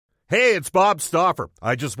Hey, it's Bob Stauffer.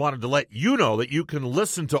 I just wanted to let you know that you can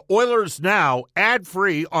listen to Oilers Now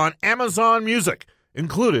ad-free on Amazon Music,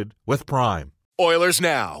 included with Prime. Oilers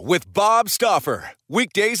Now with Bob Stauffer.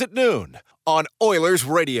 Weekdays at noon on Oilers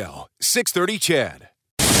Radio, 630 CHED.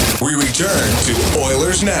 We return to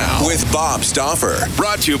Oilers Now with Bob Stauffer.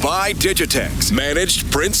 Brought to you by Digitex.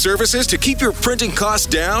 Managed print services to keep your printing costs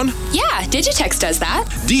down? Yeah, Digitex does that.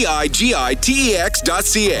 Digitex.ca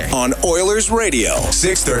on Oilers Radio,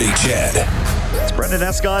 630 CHED. It's Brendan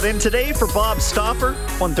Escott in today for Bob Stauffer,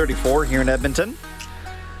 134 here in Edmonton.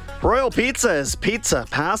 Royal Pizza is pizza,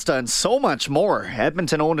 pasta, and so much more.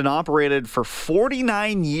 Edmonton owned and operated for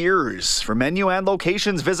 49 years. For menu and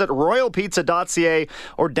locations, visit royalpizza.ca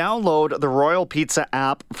or download the Royal Pizza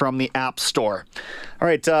app from the App Store. All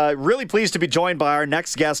right, really pleased to be joined by our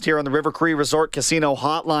next guest here on the River Cree Resort Casino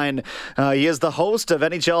Hotline. He is the host of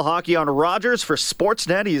NHL Hockey on Rogers for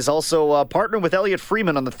Sportsnet. He's also partnered with Elliot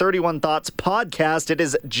Freeman on the 31 Thoughts podcast. It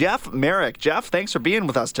is Jeff Marek. Jeff, thanks for being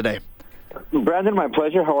with us today. Brandon, my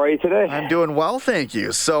pleasure. How are you today? I'm doing well, thank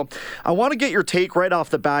you. So I want to get your take right off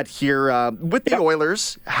the bat here. With the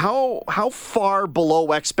Oilers, how far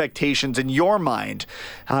below expectations in your mind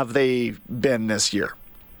have they been this year?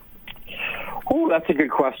 Oh, that's a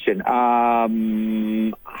good question.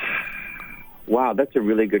 Wow, that's a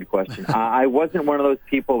really good question. I wasn't one of those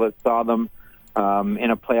people that saw them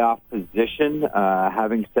in a playoff position.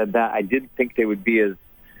 Having said that, I didn't think they would be as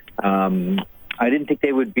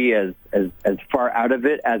far out of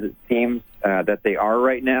it as it seems that they are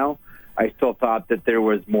right now. I still thought that there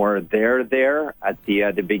was more there at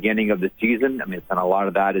the beginning of the season. I mean, and a lot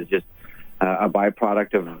of that is just a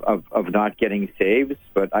byproduct of not getting saves.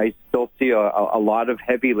 But I still see a lot of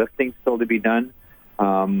heavy lifting still to be done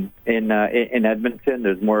in Edmonton.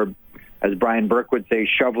 There's more, as Brian Burke would say,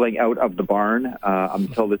 shoveling out of the barn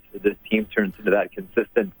until this team turns into that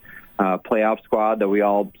consistent playoff squad that we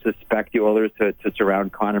all suspect the Oilers to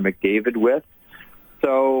surround Connor McDavid with.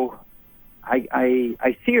 So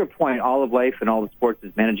I see your point. All of life and all the sports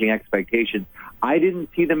is managing expectations. I didn't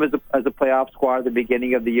see them as a playoff squad at the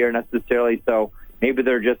beginning of the year necessarily, so maybe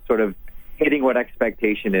they're just sort of hitting what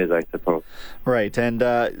expectation is, I suppose. Right, and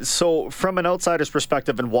so from an outsider's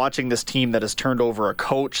perspective and watching this team that has turned over a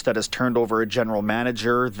coach, that has turned over a general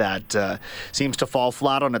manager, that seems to fall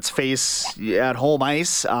flat on its face at home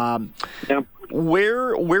ice,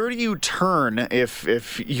 where do you turn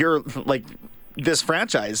if you're like this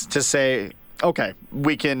franchise to say, okay,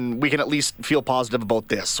 we can at least feel positive about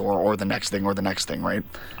this or the next thing, right?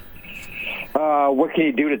 What can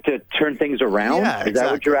you do to turn things around? Yeah, is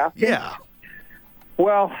that what you're asking? Yeah.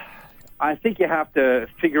 Well, I think you have to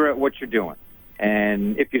figure out what you're doing.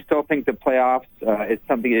 And if you still think the playoffs is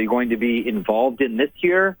something that you're going to be involved in this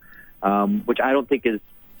year, which I don't think is,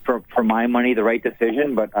 for my money, the right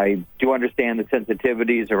decision, but I do understand the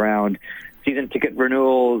sensitivities around season ticket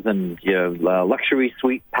renewals and luxury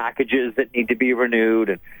suite packages that need to be renewed.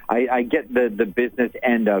 And I get the business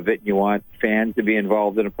end of it. You want fans to be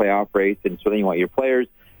involved in a playoff race, and so then you want your players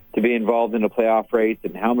to be involved in a playoff race,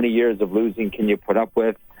 and how many years of losing can you put up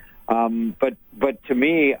with? But to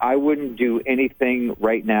me, I wouldn't do anything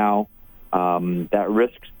right now that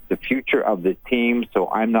risks the future of this team. So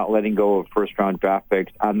I'm not letting go of first-round draft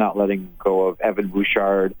picks. I'm not letting go of Evan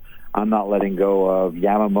Bouchard. I'm not letting go of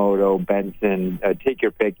Yamamoto, Benson. Take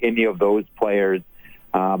your pick, any of those players.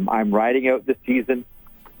 I'm riding out the season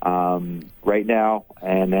right now,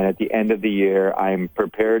 and then at the end of the year, I'm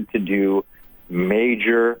prepared to do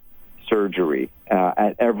major surgery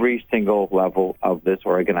at every single level of this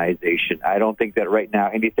organization. I don't think that right now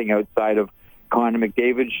anything outside of Connor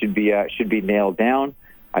McDavid should be nailed down.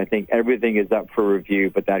 I think everything is up for review,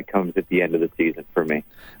 but that comes at the end of the season for me.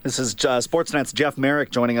 This is Sportsnet's Jeff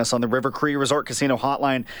Marek joining us on the River Cree Resort Casino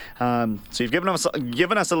Hotline. So you've given us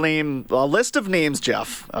a list of names,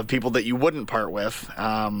 Jeff, of people that you wouldn't part with.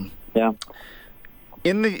 Yeah.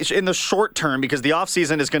 In the short term, because the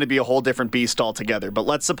offseason is going to be a whole different beast altogether, but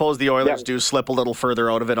let's suppose the Oilers do slip a little further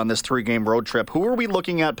out of it on this 3-game road trip. Who are we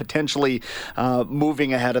looking at potentially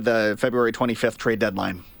moving ahead of the February 25th trade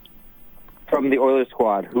deadline? From the Oilers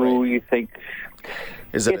squad, who you think?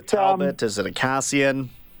 Is it a Talbot? Is it a Cassian?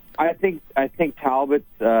 I think Talbot.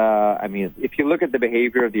 If you look at the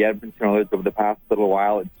behavior of the Edmonton Oilers over the past little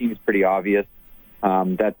while, it seems pretty obvious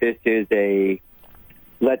that this is a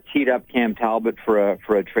let's heat up Cam Talbot for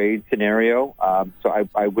a trade scenario. So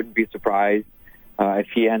I wouldn't be surprised if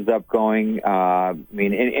he ends up going.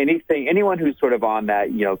 Anyone who's sort of on that,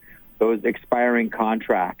 those expiring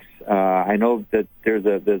contracts. I know that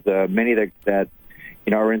there's many that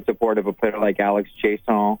are in support of a player like Alex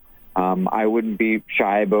Chiasson. I wouldn't be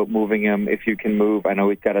shy about moving him if you can move. I know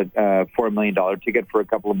he's got a $4 million ticket for a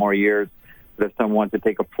couple of more years. But if someone wants to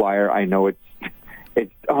take a flyer, I know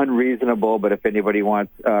it's unreasonable. But if anybody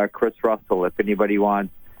wants Chris Russell, if anybody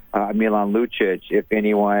wants Milan Lucic,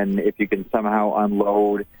 if you can somehow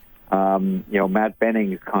unload, Matt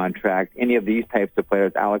Benning's contract, any of these types of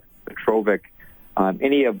players, Alex Petrovic,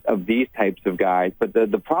 any of these types of guys. But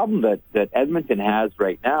the problem that Edmonton has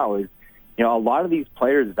right now is, a lot of these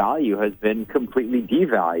players' value has been completely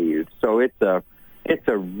devalued. So it's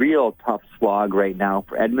a real tough slog right now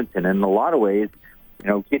for Edmonton. And in a lot of ways,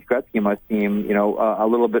 Keith Gretzky must seem, a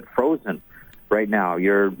little bit frozen right now.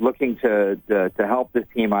 You're looking to help this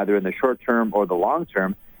team either in the short term or the long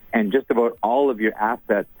term, and just about all of your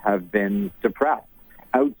assets have been suppressed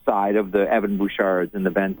outside of the Evan Bouchards and the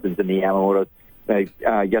Bensons and the Yamamotos,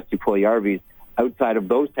 Jesse Puljujärvis, outside of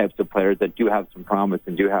those types of players that do have some promise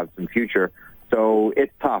and do have some future. So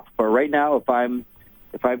it's tough. But right now, if I'm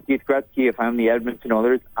Keith Gretzky, if I'm the Edmonton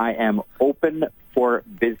Oilers, I am open for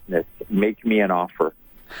business. Make me an offer.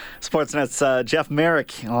 Sportsnet's Jeff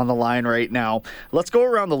Marek on the line right now. Let's go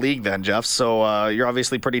around the league then, Jeff. So you're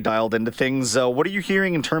obviously pretty dialed into things. What are you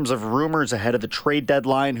hearing in terms of rumors ahead of the trade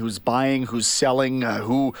deadline? Who's buying, who's selling,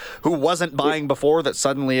 who wasn't buying before that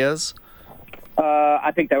suddenly is?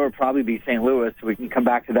 I think that would probably be St. Louis. We can come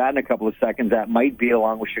back to that in a couple of seconds. That might be,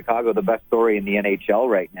 along with Chicago, the best story in the NHL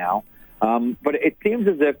right now. But it seems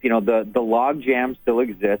as if, the log jam still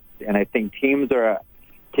exists, and I think teams are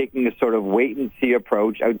taking a sort of wait-and-see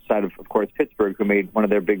approach outside of course, Pittsburgh, who made one of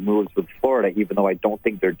their big moves with Florida, even though I don't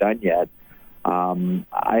think they're done yet.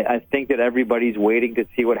 I think that everybody's waiting to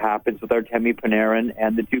see what happens with Artemi Panarin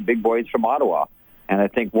and the two big boys from Ottawa. And I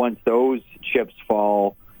think once those chips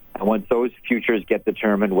fall, and once those futures get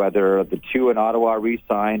determined, whether the two in Ottawa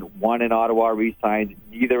re-sign, one in Ottawa re-signs,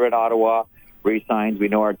 neither in Ottawa re-signs, we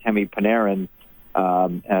know Artemi Panarin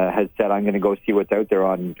has said, I'm going to go see what's out there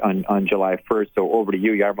on July 1st. So over to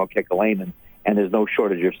you, Jarmo Kekalainen, and there's no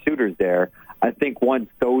shortage of suitors there. I think once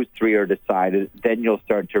those three are decided, then you'll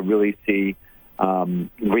start to really see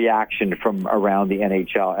reaction from around the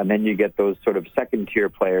NHL. And then you get those sort of second-tier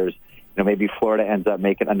players. Maybe Florida ends up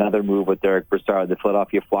making another move with Derek Brassard. The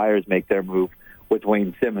Philadelphia Flyers make their move with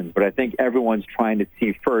Wayne Simmons. But I think everyone's trying to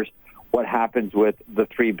see first what happens with the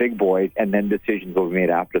three big boys, and then decisions will be made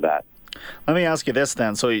after that. Let me ask you this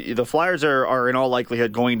then. So the Flyers are in all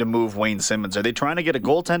likelihood going to move Wayne Simmons. Are they trying to get a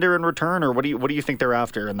goaltender in return, or what do you think they're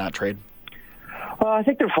after in that trade? I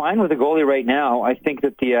think they're fine with a goalie right now. I think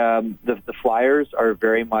that the Flyers are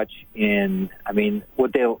very much in. I mean,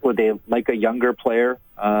 would they like a younger player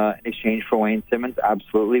in exchange for Wayne Simmons?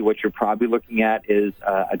 Absolutely. What you're probably looking at is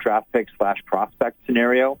a draft pick / prospect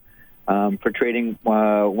scenario for trading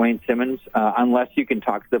Wayne Simmons, unless you can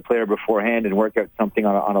talk to the player beforehand and work out something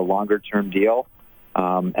on a longer term deal.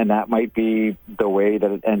 And that might be the way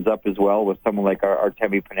that it ends up as well with someone like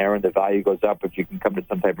Artemi Panarin. The value goes up if you can come to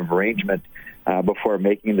some type of arrangement before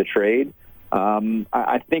making the trade.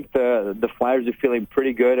 I think the Flyers are feeling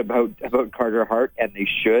pretty good about Carter Hart, and they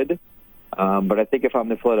should. But I think if I'm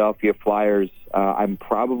the Philadelphia Flyers, I'm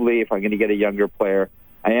probably, if I'm going to get a younger player,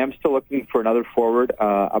 I am still looking for another forward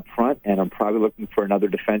up front, and I'm probably looking for another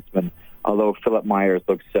defenseman, although Philip Myers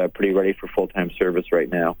looks pretty ready for full-time service right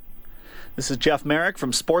now. This is Jeff Marek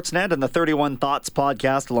from Sportsnet and the 31 Thoughts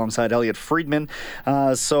podcast alongside Elliot Friedman.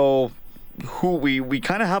 So we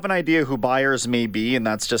kind of have an idea who buyers may be, and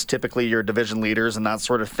that's just typically your division leaders and that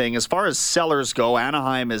sort of thing. As far as sellers go,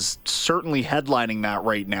 Anaheim is certainly headlining that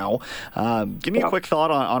right now. Give me a quick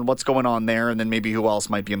thought on what's going on there, and then maybe who else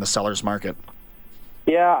might be in the sellers market.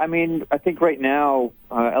 Yeah, I mean, I think right now,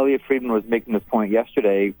 Elliot Friedman was making this point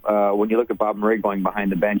yesterday. When you look at Bob Murray going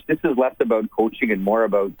behind the bench, this is less about coaching and more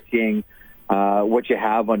about seeing what you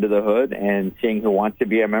have under the hood and seeing who wants to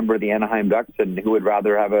be a member of the Anaheim Ducks and who would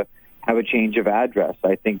rather have a change of address.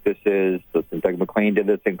 I think this is, Doug McLean did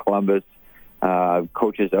this in Columbus.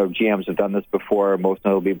 Coaches or GMs have done this before, most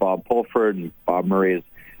notably Bob Pulford. And Bob Murray is,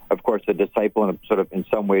 of course, a disciple and sort of, in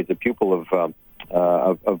some ways, a pupil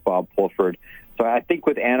of Bob Pulford. So I think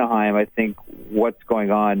with Anaheim, I think what's going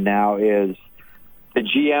on now is the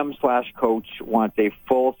GM / coach wants a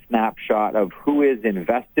full snapshot of who is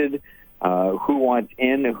invested, who wants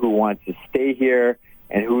in, who wants to stay here,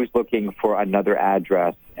 and who's looking for another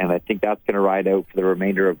address. And I think that's going to ride out for the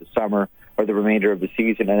remainder of the summer or the remainder of the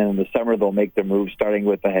season. And then in the summer, they'll make their move, starting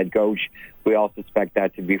with the head coach. We all suspect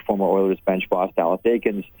that to be former Oilers bench boss Dallas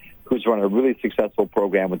Eakins, who's run a really successful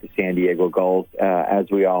program with the San Diego Gulls, as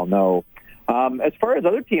we all know. As far as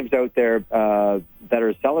other teams out there that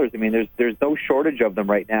are sellers, I mean, there's no shortage of them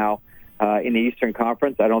right now. in the Eastern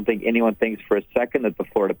Conference. I don't think anyone thinks for a second that the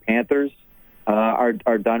Florida Panthers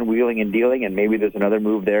are done wheeling and dealing, and maybe there's another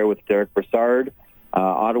move there with Derek Brassard.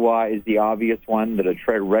 Ottawa is the obvious one. The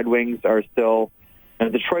Detroit Red Wings are still...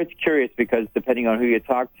 Detroit's curious because depending on who you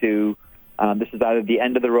talk to, this is either the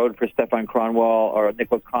end of the road for Stefan Kronwall, or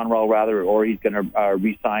Nicholas Kronwall, rather, or he's going to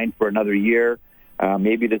re-sign for another year.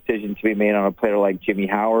 Maybe a decision to be made on a player like Jimmy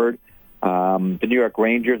Howard. The New York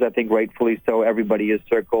Rangers, I think rightfully so. Everybody is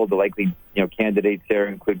circled. The likely candidates there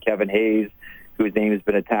include Kevin Hayes, whose name has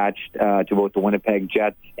been attached to both the Winnipeg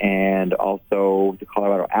Jets and also the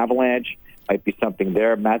Colorado Avalanche. Might be something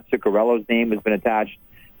there. Matt Zuccarello's name has been attached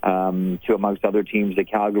to, amongst other teams, the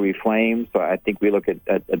Calgary Flames. So I think we look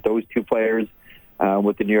at those two players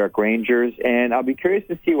with the New York Rangers. And I'll be curious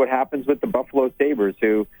to see what happens with the Buffalo Sabres,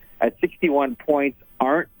 who at 61 points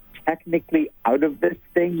aren't technically out of this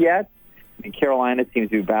thing yet. I mean, Carolina seems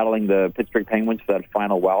to be battling the Pittsburgh Penguins for that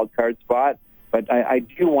final wild card spot. But I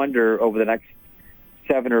do wonder over the next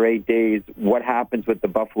 7 or 8 days what happens with the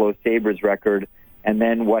Buffalo Sabres record, and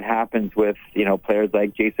then what happens with players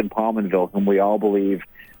like Jason Pominville, whom we all believe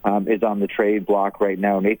is on the trade block right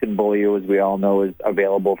now. Nathan Beaulieu, as we all know, is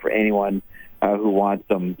available for anyone who wants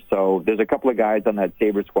them. So there's a couple of guys on that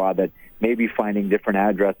Sabres squad that may be finding different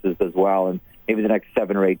addresses as well, and maybe the next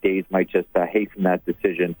 7 or 8 days might just hasten that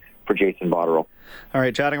decision for Jason Botterill. All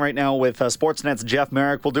right, chatting right now with Sportsnet's Jeff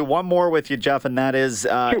Marek. We'll do one more with you, Jeff, and that is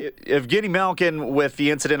Evgeny Malkin with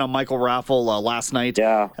the incident on Michael Raffl last night.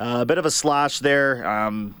 Yeah. A bit of a slash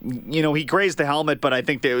there. He grazed the helmet, but I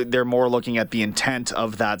think they're more looking at the intent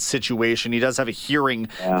of that situation. He does have a hearing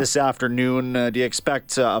this afternoon. Do you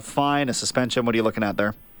expect a fine, a suspension? What are you looking at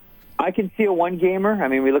there? I can see a one-gamer. I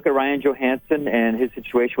mean, we look at Ryan Johansson and his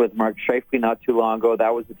situation with Mark Scheifele not too long ago.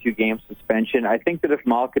 That was a 2-game suspension. I think that if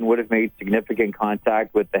Malkin would have made significant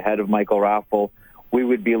contact with the head of Michael Raffl, we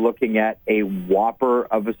would be looking at a whopper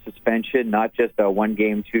of a suspension, not just a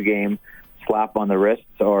 1-game, 2-game slap on the wrists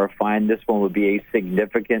or a fine. This one would be a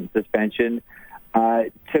significant suspension.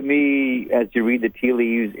 To me, as you read the tea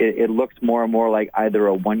leaves, it looks more and more like either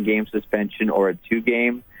a 1-game suspension or a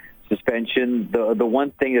 2-game suspension. The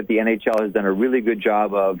one thing that the NHL has done a really good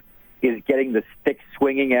job of is getting the stick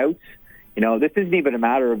swinging out. This isn't even a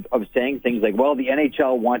matter of saying things like, well, the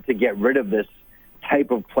NHL want to get rid of this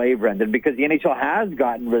type of play, Brendan, because the NHL has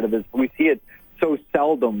gotten rid of this. We see it so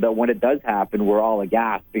seldom that when it does happen, we're all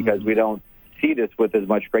aghast because we don't see this with as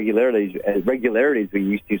much regularity as we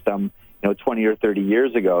used to some 20 or 30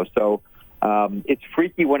 years ago. So it's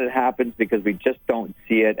freaky when it happens because we just don't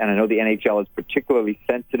see it, and I know the NHL is particularly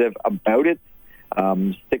sensitive about it.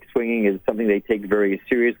 Stick swinging is something they take very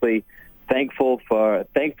seriously.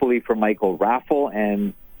 Thankfully for Michael Raffl,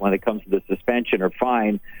 and when it comes to the suspension or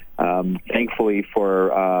fine, thankfully for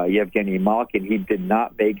Evgeny Malkin, he did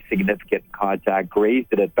not make significant contact, grazed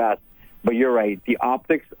it at best. But you're right, the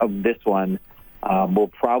optics of this one will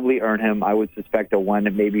probably earn him, I would suspect, a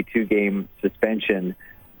 1, maybe 2-game suspension.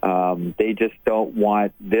 They just don't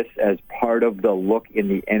want this as part of the look in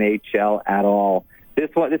the NHL at all. This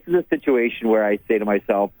is a situation where I say to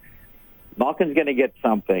myself, Malkin's going to get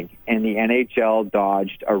something, and the NHL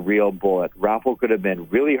dodged a real bullet. Raffl could have been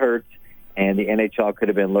really hurt, and the NHL could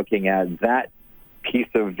have been looking at that piece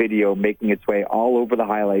of video making its way all over the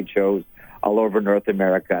highlight shows, all over North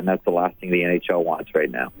America, and that's the last thing the NHL wants right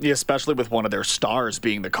now. Yeah, especially with one of their stars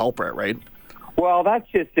being the culprit, right? Well, that's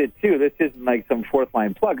just it too. This isn't like some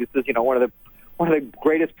fourth-line plug. This is, one of the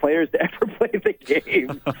greatest players to ever play the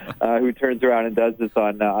game, who turns around and does this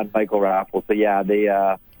on Michael Raffl. So yeah,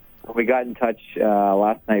 when we got in touch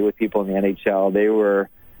last night with people in the NHL, they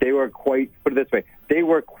were quite, put it this way, they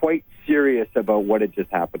were quite serious about what had just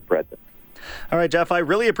happened, Brendan. All right, Jeff, I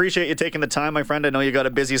really appreciate you taking the time, my friend. I know you got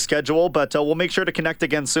a busy schedule, but we'll make sure to connect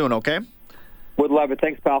again soon. Okay? Would love it.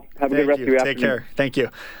 Thanks, pal. Have a good rest of your afternoon. Take care. Thank you.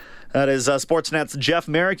 That is Sportsnet's Jeff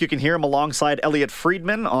Marek. You can hear him alongside Elliot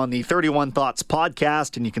Friedman on the 31 Thoughts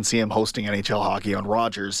podcast, and you can see him hosting NHL hockey on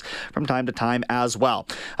Rogers from time to time as well.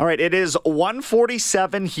 All right, it is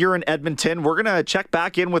 1:47 here in Edmonton. We're going to check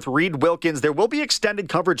back in with Reed Wilkins. There will be extended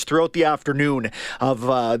coverage throughout the afternoon of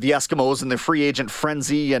the Eskimos and the free agent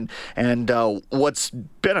frenzy and what's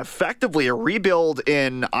been effectively a rebuild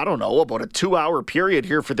in, about a 2-hour period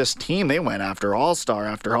here for this team. They went after All-Star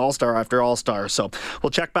after All-Star after All-Star. So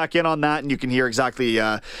we'll check back in on that, and you can hear exactly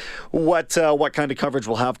what kind of coverage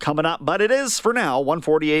we'll have coming up. But it is, for now,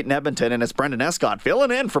 1:48 in Edmonton, and it's Brendan Escott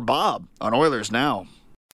filling in for Bob on Oilers Now.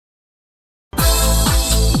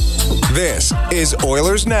 This is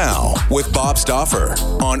Oilers Now with Bob Stauffer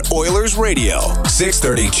on Oilers Radio,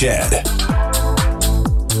 630 CHED.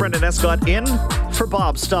 Brendan Escott in For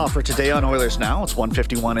Bob Stauffer today on Oilers Now, it's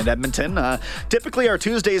 1:51 in Edmonton. Typically, our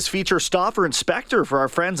Tuesdays feature Stauffer and Spector for our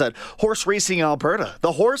friends at Horse Racing Alberta,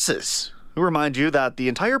 the horses, who remind you that the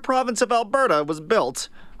entire province of Alberta was built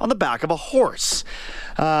on the back of a horse.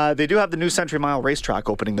 They do have the new Century Mile racetrack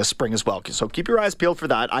opening this spring as well, so keep your eyes peeled for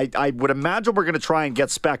that. I would imagine we're going to try and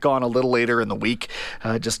get Spec on a little later in the week,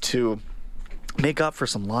 just to make up for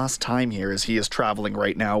some lost time here as he is traveling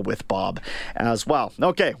right now with Bob as well.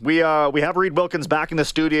 Okay, we have Reed Wilkins back in the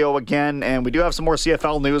studio again, and we do have some more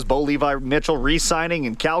CFL news. Bo Levi Mitchell re-signing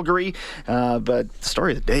in Calgary, but the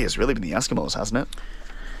story of the day has really been the Eskimos, hasn't it?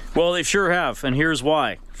 Well, they sure have, and here's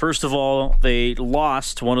why. First of all, they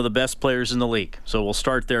lost one of the best players in the league, so we'll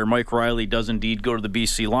start there. Mike Riley does indeed go to the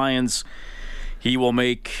BC Lions. He will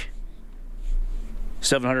make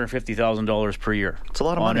 $750,000 per year. It's a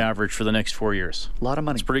lot of money on average for the next 4 years. A lot of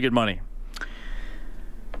money. It's pretty good money.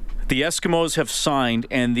 The Eskimos have signed,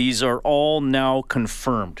 and these are all now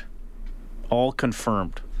confirmed. All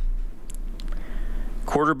confirmed.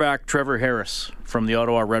 Quarterback Trevor Harris from the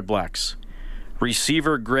Ottawa Redblacks.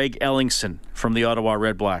 Receiver Greg Ellingson from the Ottawa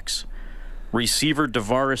Redblacks. Receiver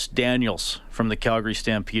DeVaris Daniels from the Calgary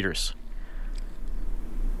Stampeders.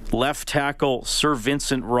 Left tackle Sir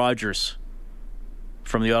Vincent Rogers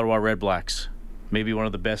from the Ottawa Redblacks. Maybe one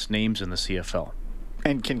of the best names in the CFL.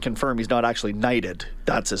 And can confirm he's not actually knighted.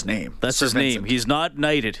 That's his name. That's Sir his Vincent. Name. He's not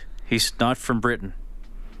knighted. He's not from Britain.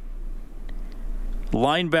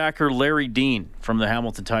 Linebacker Larry Dean from the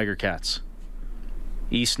Hamilton Tiger Cats.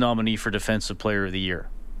 East nominee for Defensive Player of the Year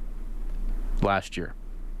last year.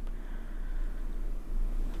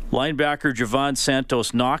 Linebacker Javon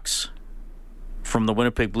Santos Knox from the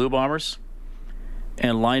Winnipeg Blue Bombers.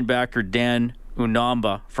 And linebacker Dan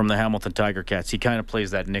Unamba from the Hamilton Tiger Cats. He kind of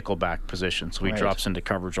plays that nickelback position, so he drops into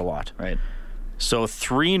coverage a lot. Right. So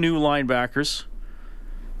 3 new linebackers,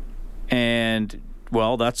 and,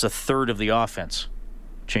 well, that's a third of the offense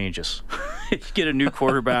changes. You get a new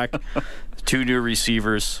quarterback, 2 new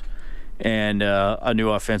receivers, and a new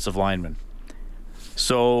offensive lineman.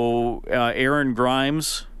 So Aaron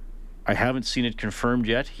Grimes, I haven't seen it confirmed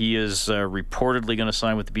yet. He is reportedly going to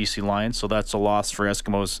sign with the BC Lions, so that's a loss for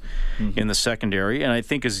Eskimos in the secondary. And I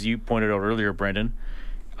think, as you pointed out earlier, Brendan,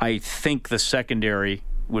 I think the secondary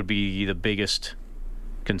would be the biggest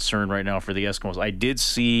concern right now for the Eskimos. I did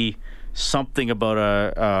see something about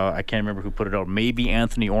I can't remember who put it out, maybe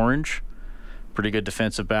Anthony Orange, pretty good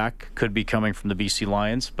defensive back, could be coming from the BC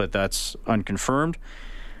Lions, but that's unconfirmed.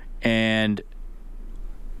 And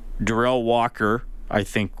Darrell Walker, I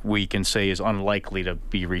think we can say, is unlikely to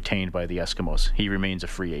be retained by the Eskimos. He remains a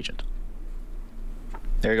free agent.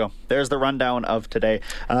 There you go. There's the rundown of today.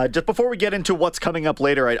 Just before we get into what's coming up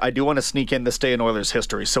later, I do want to sneak in this day in Oilers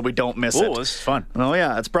history so we don't miss it. Oh, this is fun. Oh,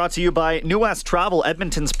 yeah. It's brought to you by New West Travel,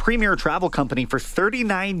 Edmonton's premier travel company for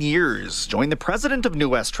 39 years. Join the president of New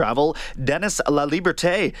West Travel, Dennis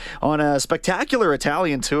Laliberté, on a spectacular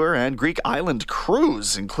Italian tour and Greek island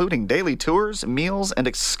cruise, including daily tours, meals, and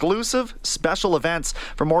exclusive special events.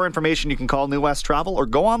 For more information, you can call New West Travel or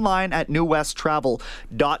go online at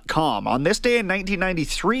newwesttravel.com. On this day in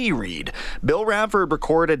 1993, Reed, Bill Ranford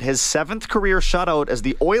recorded his 7th career shutout as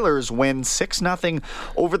the Oilers win 6-0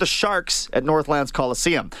 over the Sharks at Northlands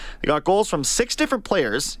Coliseum. They got goals from 6 different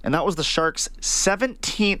players, and that was the Sharks'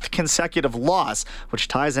 17th consecutive loss, which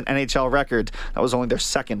ties an NHL record. That was only their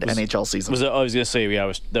second NHL season. I was going to say,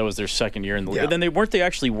 that was their second year in the league. Then weren't they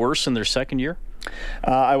actually worse in their second year?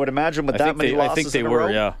 I would imagine with that many losses I think they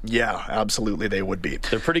were, yeah. Yeah, absolutely they would be.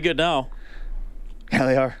 They're pretty good now. Yeah,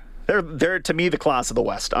 they are. They're to me the class of the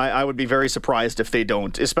West. I would be very surprised if they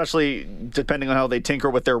don't, especially depending on how they tinker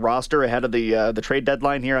with their roster ahead of the trade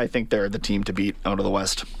deadline here. I think they're the team to beat out of the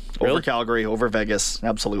West. Really? Over Calgary, over Vegas,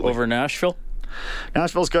 absolutely. Over Nashville?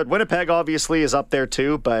 Nashville's good. Winnipeg obviously is up there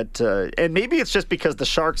too, but and maybe it's just because the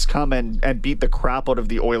Sharks come and beat the crap out of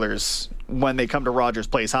the Oilers when they come to Rogers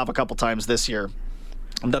Place, have a couple times this year,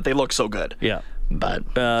 that they look so good. Yeah.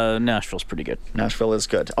 But Nashville's pretty good. Nashville is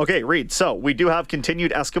good. Okay, Reed, so we do have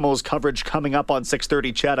continued Eskimos coverage coming up on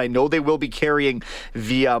 6:30. Chad, I know they will be carrying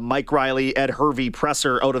the Mike Riley, Ed Hervey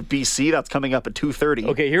presser out of BC. That's coming up at 2:30.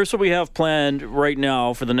 Okay, here's what we have planned right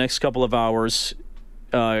now for the next couple of hours.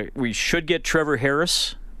 We should get Trevor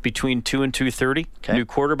Harris between 2 and 2:30. Okay. New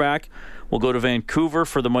quarterback. We'll go to Vancouver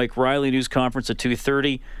for the Mike Riley news conference at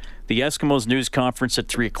 2:30. The Eskimos news conference at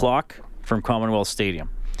 3 o'clock from Commonwealth Stadium.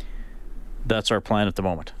 That's our plan at the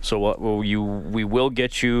moment. So we will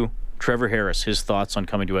get you Trevor Harris, his thoughts on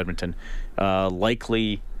coming to Edmonton.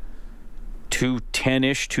 Likely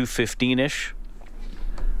 2:10-ish, 2:15-ish.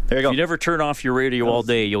 There you go. If you never turn off your radio all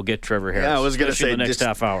day, you'll get Trevor Harris. Yeah, I was going to especially say the next just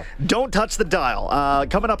half hour. Don't touch the dial.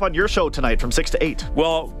 Coming up on your show tonight from 6 to 8.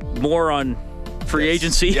 Well, more on free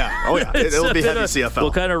agency. Yeah. Oh, yeah. It'll be heavy CFL.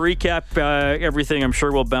 We'll kind of recap everything. I'm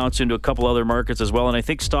sure we'll bounce into a couple other markets as well. And I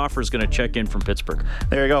think Stauffer's going to check in from Pittsburgh.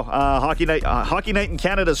 There you go. Hockey night in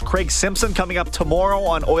Canada's Craig Simpson coming up tomorrow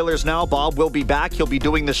on Oilers Now. Bob will be back. He'll be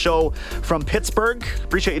doing the show from Pittsburgh.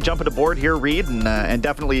 Appreciate you jumping aboard here, Reed. And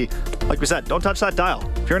definitely, like we said, don't touch that dial.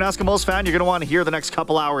 If you're an Eskimos fan, you're going to want to hear the next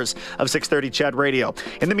couple hours of 630 CHED Radio.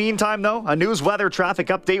 In the meantime, though, a news weather traffic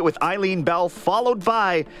update with Eileen Bell, followed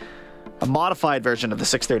by a modified version of the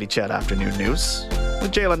 630 CHED Afternoon News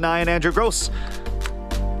with Jalen Nye and Andrew Gross.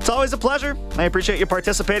 It's always a pleasure. I appreciate you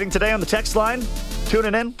participating today on the text line.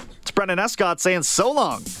 Tuning in. It's Brendan Escott saying so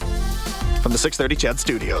long from the 630 CHED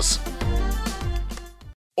studios.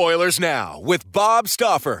 Oilers Now with Bob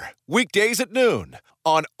Stauffer. Weekdays at noon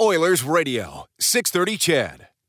on Oilers Radio, 630 CHED.